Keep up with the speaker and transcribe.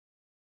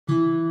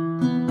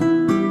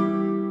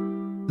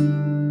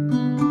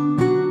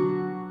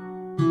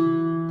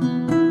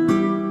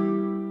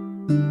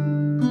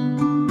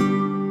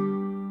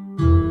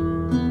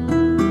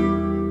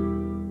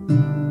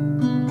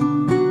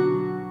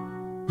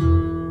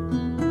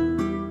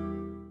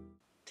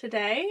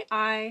Today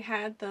I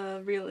had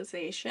the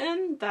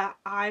realization that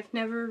I've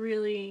never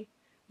really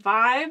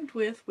vibed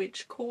with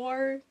witch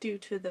core due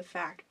to the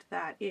fact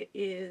that it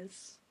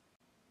is,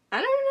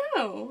 I don't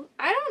know.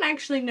 I don't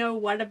actually know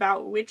what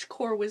about witch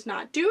core was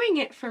not doing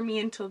it for me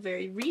until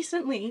very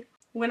recently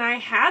when I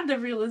had the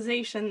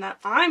realization that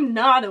I'm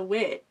not a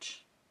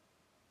witch.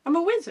 I'm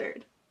a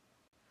wizard.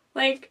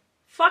 Like,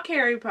 fuck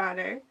Harry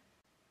Potter.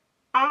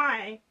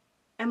 I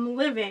am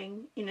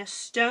living in a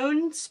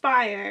stone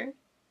spire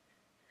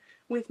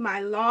with my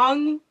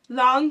long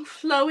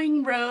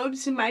flowing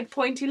robes and my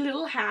pointy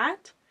little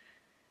hat.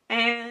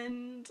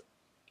 And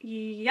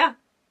yeah.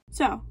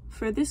 So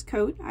for this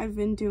coat, I've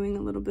been doing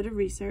a little bit of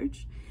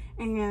research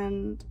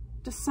and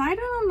decided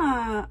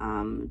on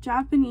a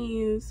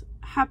Japanese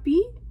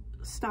happy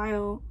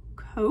style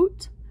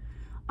coat,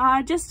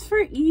 just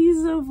for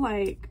ease of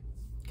like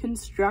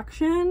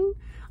construction.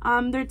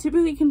 They're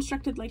typically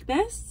constructed like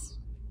this.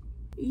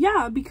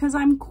 Yeah, because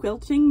I'm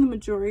quilting the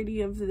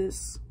majority of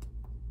this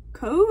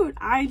coat,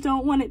 I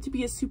don't want it to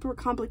be a super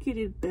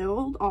complicated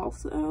build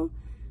also.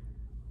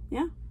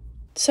 Yeah.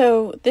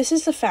 So this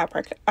is the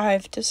fabric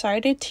I've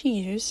decided to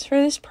use for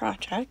this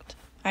project.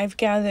 I've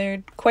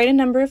gathered quite a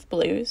number of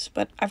blues,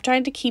 but I've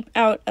tried to keep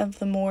out of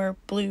the more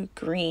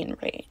blue-green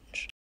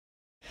range.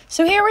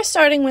 So here we're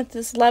starting with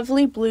this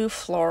lovely blue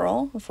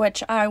floral, of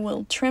which I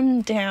will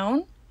trim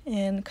down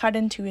and cut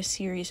into a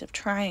series of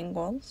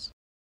triangles.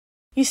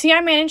 You see,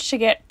 I managed to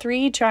get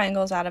 3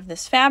 triangles out of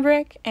this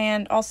fabric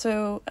and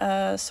also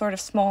a sort of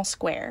small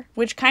square,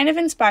 which kind of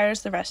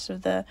inspires the rest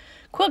of the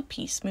quilt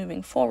piece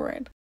moving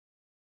forward.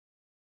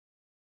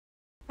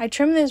 I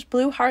trim this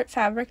blue heart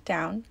fabric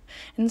down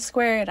and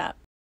square it up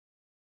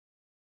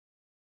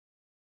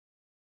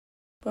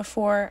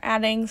before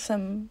adding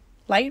some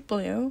light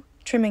blue,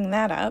 trimming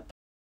that up.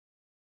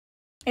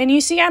 And you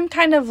see, I'm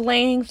kind of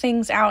laying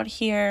things out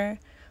here,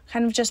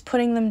 kind of just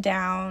putting them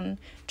down,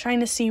 trying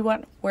to see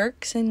what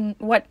works and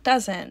what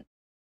doesn't.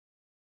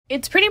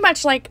 It's pretty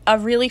much like a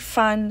really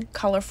fun,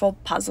 colorful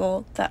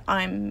puzzle that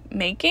I'm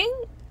making.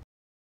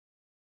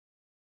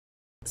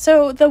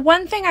 So the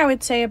one thing I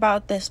would say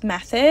about this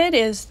method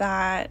is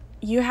that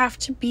you have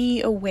to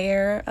be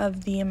aware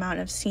of the amount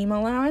of seam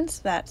allowance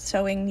that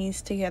sewing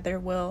these together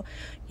will,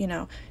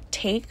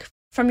 take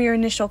from your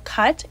initial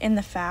cut in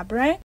the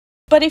fabric.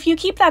 But if you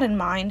keep that in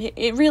mind,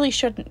 it really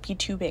shouldn't be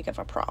too big of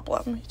a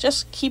problem.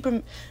 Just keep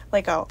them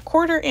like a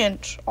 1/4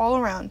 inch all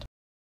around.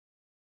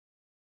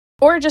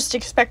 Or just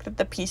expect that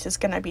the piece is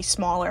going to be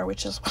smaller,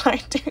 which is what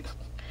I do.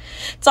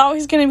 It's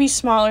always going to be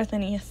smaller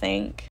than you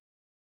think.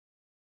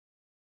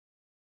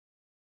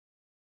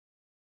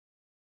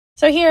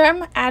 So here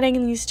I'm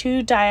adding these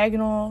 2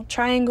 diagonal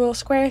triangle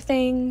square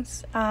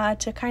things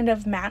to kind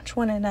of match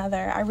one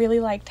another. I really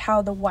liked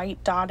how the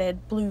white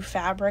dotted blue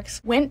fabrics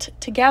went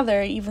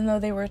together even though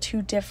they were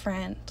 2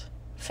 different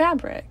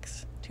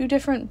fabrics, 2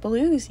 different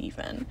blues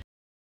even.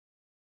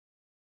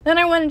 Then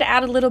I wanted to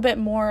add a little bit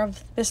more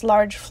of this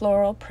large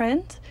floral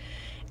print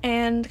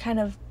and kind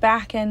of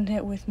back end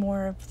it with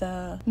more of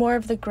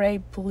the gray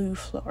blue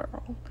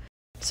floral.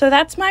 So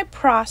that's my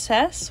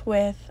process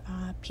with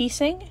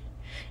piecing.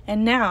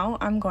 And now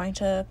I'm going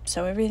to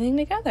sew everything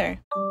together.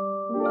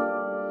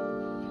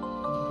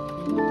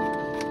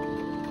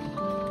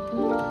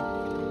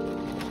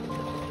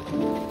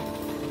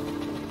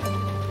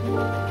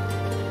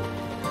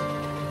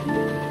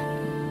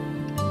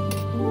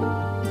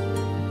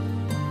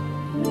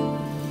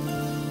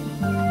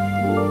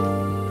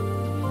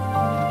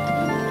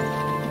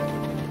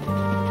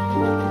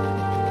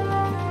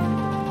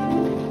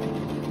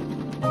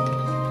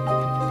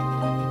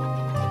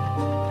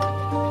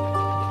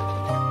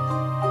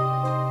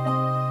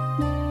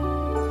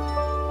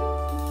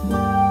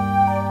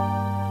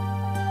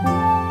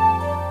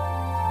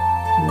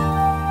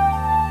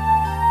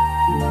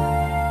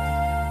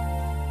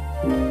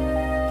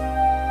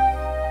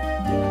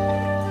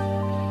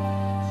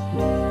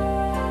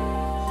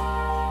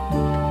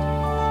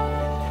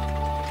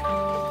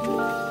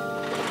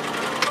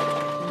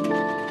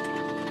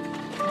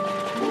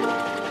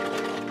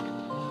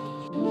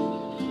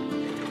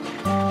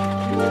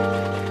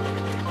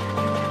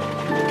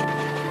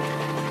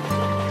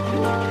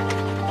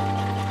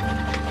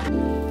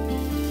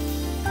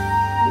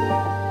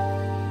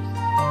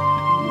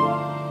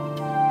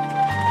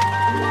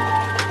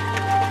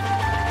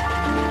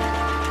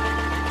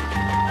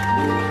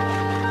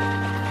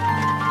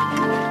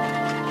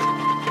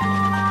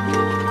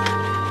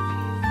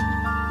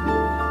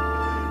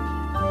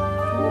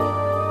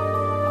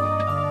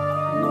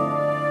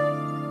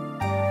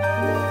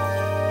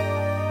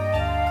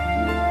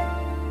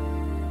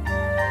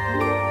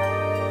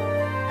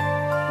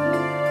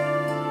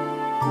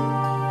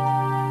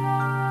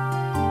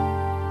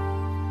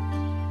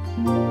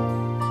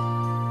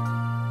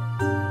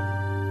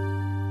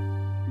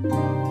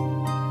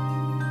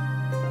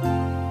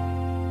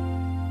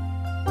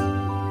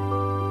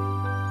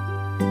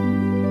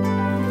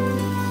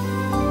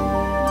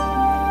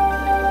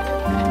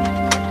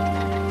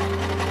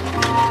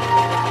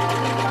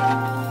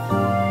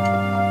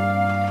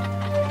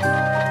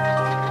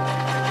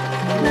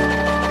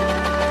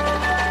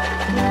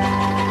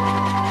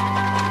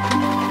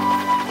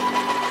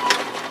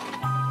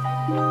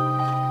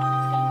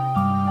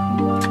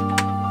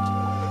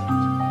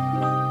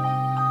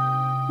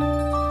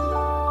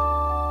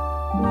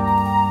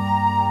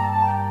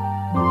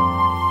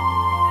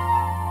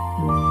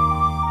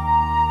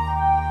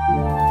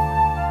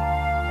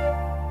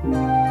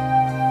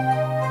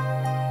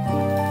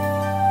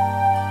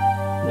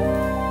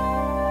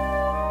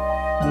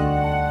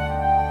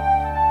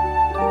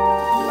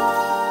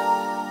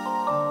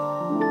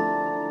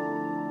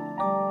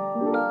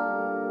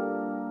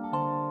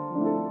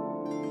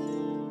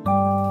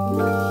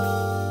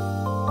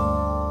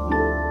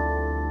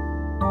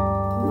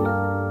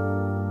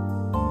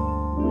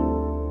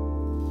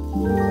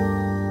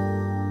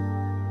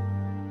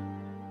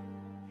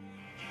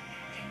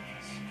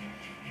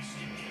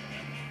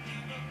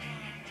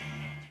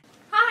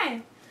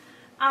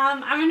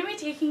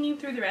 taking you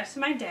through the rest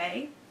of my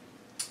day.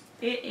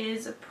 It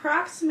is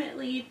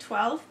approximately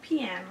 12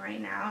 p.m.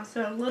 right now,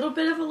 so a little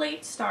bit of a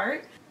late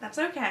start. That's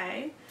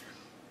okay.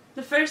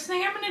 The first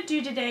thing I'm going to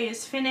do today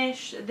is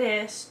finish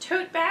this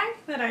tote bag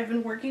that I've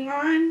been working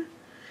on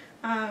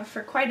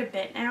for quite a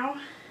bit now.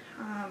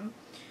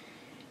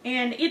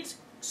 And it's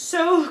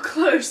so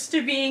close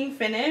to being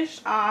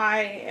finished.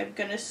 I am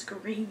going to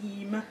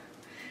scream.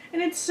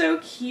 And it's so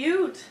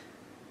cute.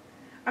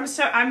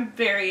 I'm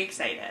very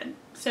excited.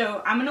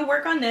 So I'm going to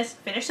work on this,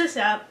 finish this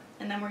up,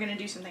 and then we're going to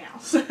do something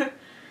else.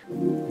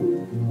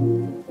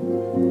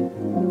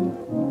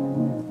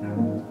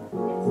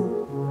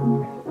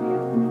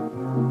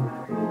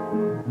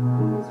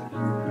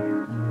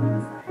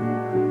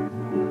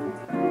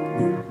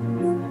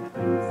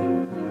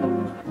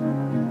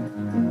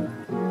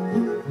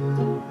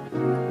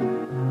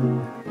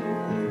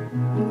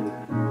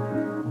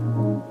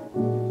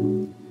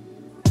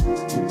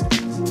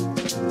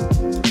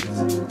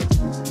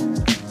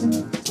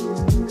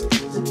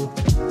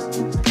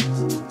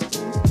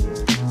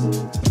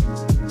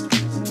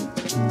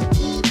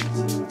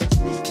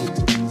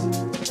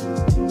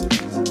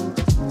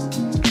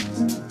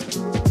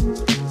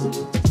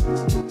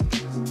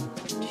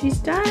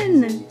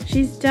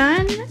 She's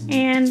done,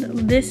 and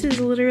this is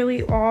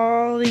literally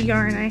all the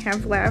yarn I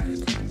have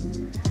left.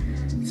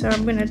 So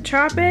I'm gonna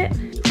chop it.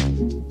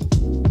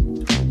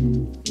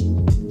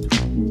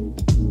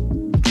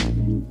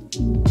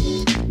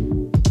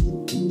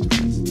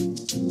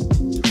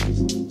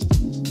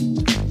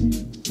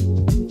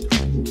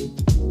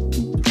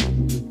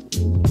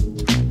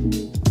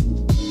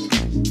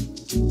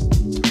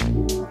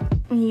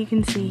 And you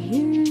can see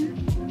here,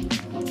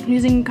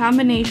 using a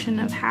combination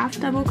of half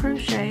double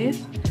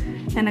crochets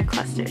and a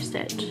cluster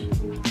stitch.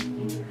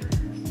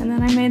 And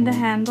then I made the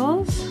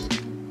handles,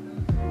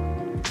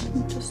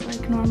 just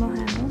like normal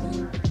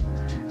handles.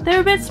 They're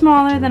a bit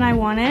smaller than I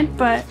wanted,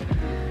 but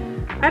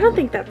I don't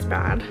think that's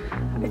bad.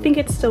 I think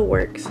it still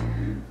works.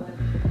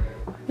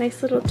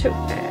 Nice little tote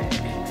bag.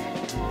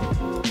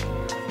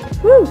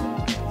 Woo!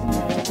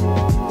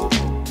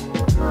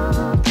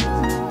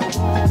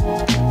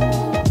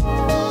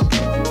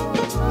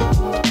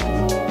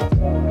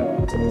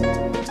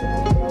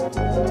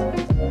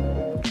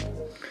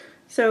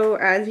 So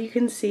as you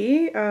can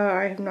see,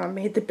 I have not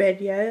made the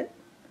bed yet.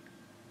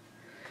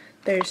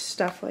 There's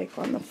stuff like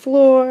on the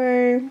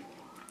floor,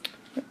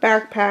 a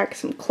backpack,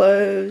 some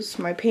clothes.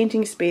 My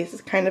painting space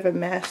is kind of a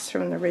mess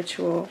from the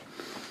ritual.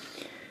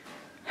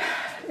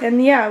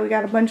 And yeah, we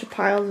got a bunch of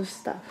piles of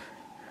stuff.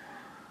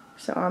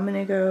 So I'm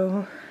gonna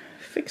go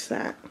fix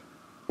that.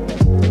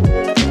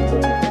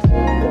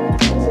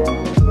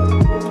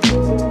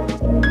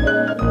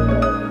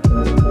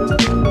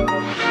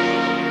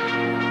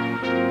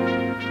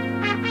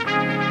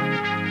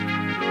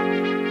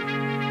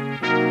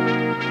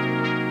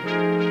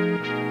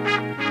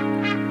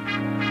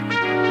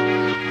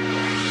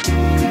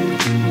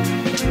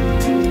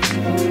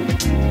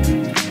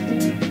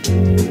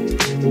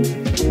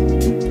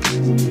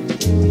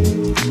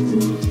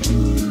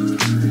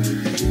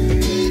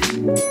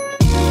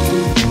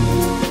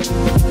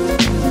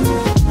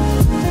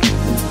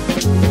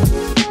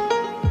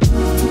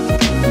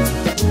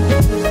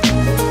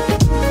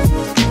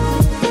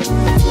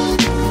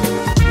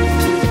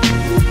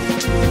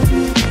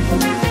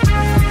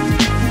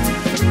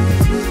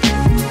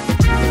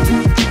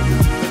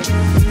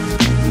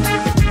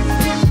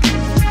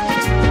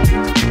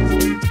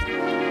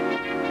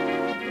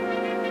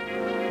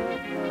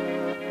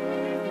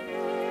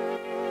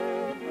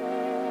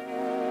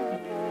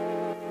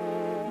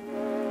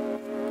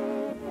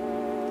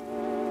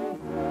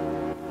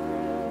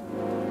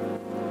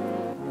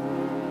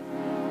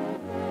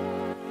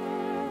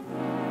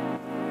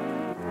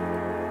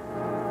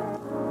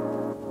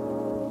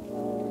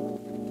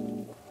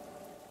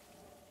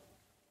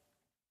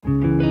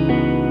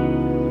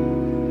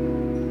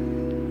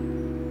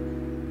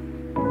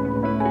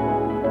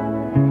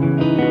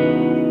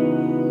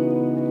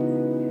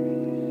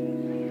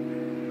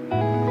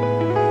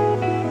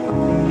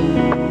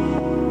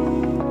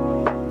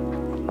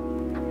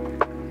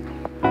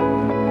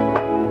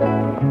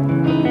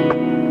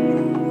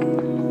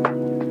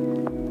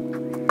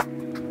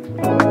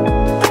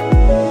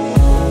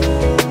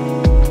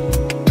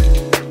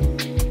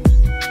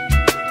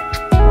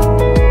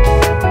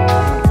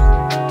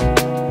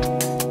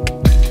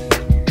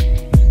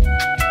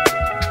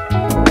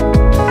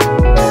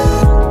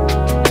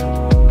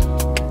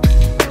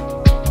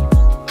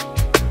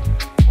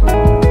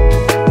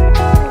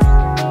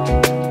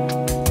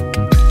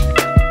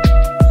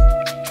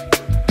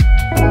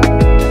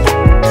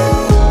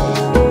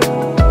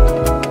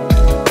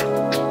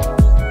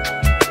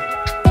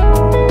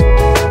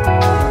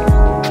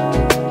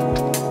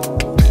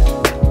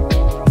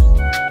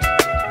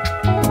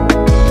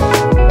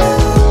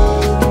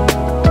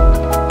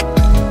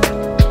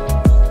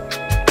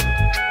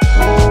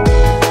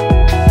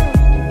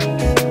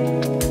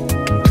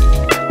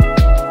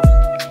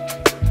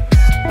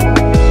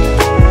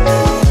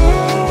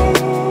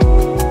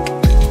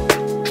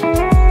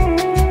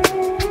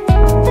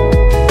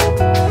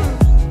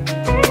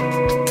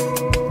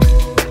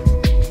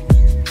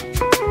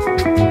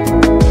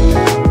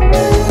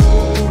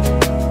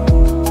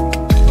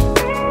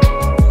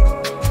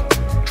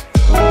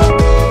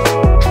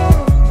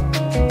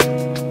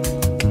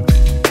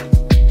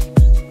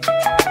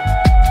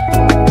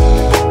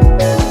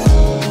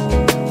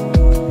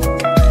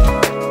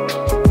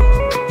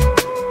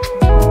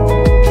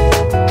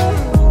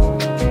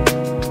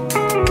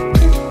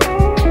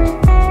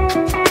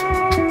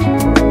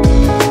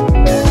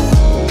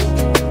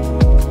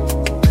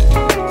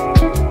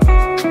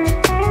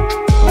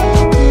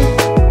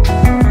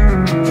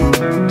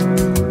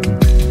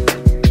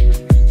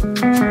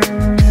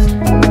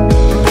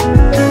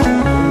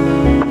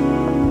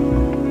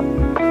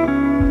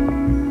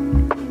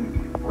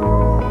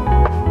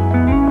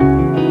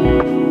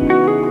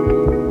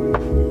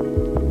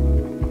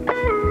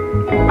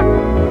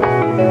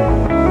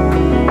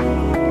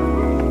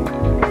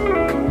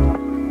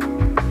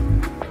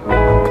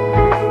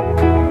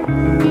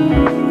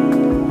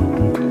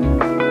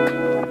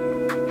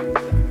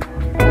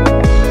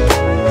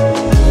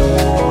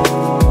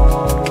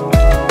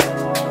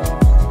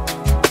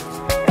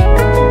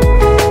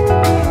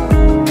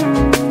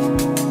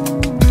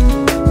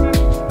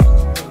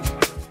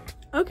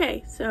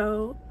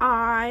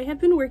 I have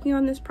been working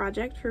on this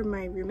project for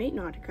my roommate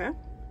Nautica.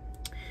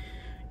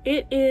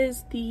 It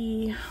is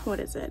the, what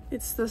is it?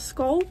 It's the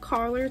skull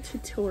collar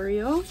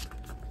tutorial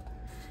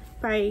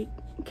by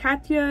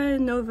Katya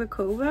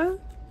Novikova.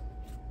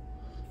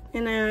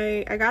 And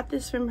I got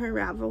this from her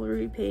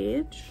Ravelry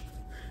page.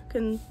 You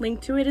can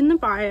link to it in the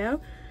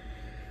bio.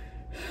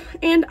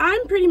 And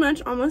I'm pretty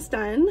much almost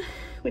done,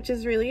 which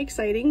is really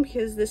exciting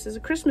because this is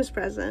a Christmas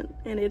present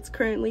and it's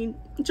currently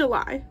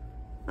July.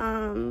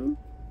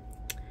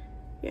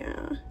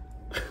 Yeah.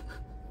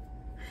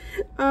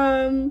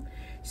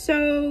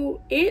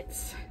 So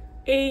it's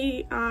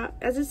a,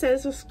 as it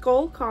says, a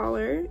skull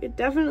collar. It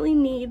definitely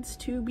needs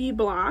to be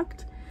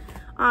blocked.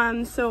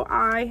 So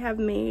I have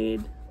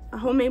made a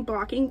homemade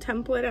blocking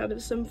template out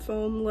of some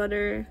foam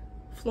leather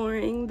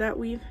flooring that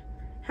we've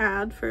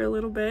had for a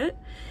little bit.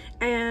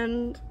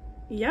 And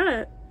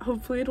yeah,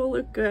 hopefully it'll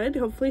look good.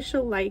 Hopefully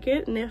she'll like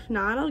it, and if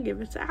not, I'll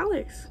give it to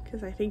Alex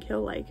because I think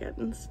he'll like it,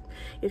 and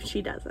if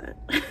she doesn't.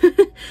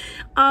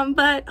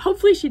 But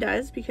hopefully she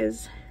does,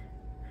 because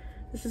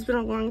this has been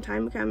a long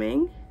time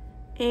coming.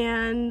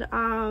 And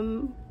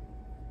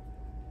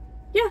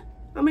yeah,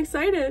 I'm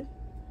excited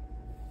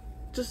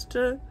just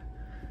to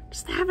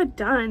have it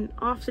done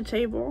off the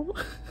table.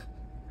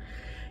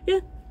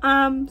 Yeah, so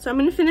I'm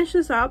gonna finish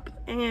this up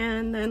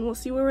and then we'll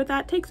see where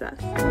that takes us.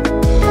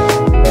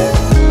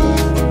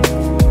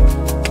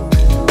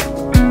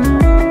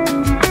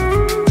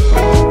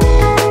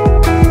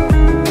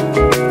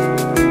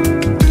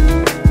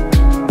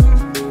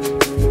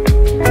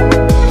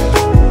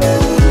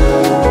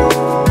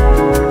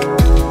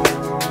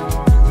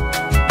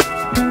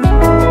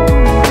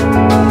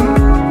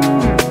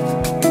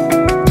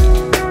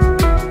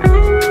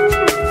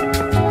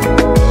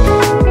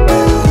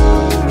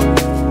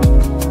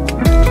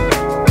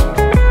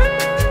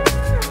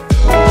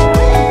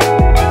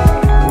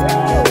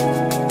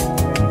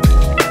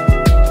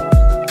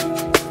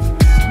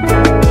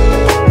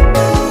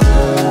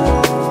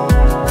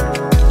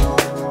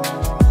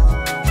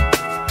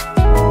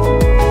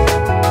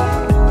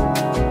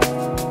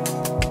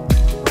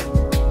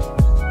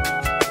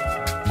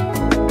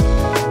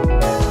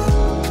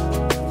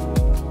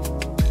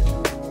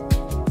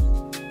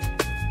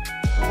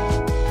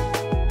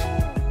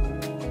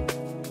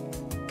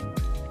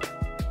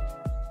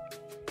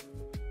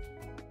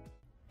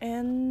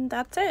 And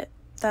that's it.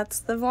 That's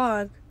the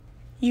vlog.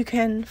 You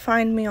can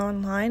find me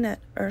online at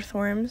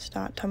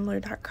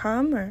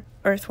earthworms.tumblr.com or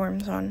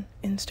earthworms on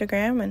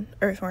Instagram, and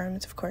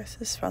earthworms, of course,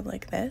 is spelled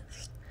like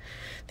this.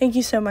 Thank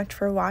you so much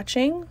for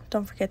watching.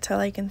 Don't forget to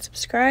like and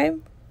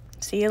subscribe.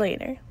 See you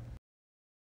later.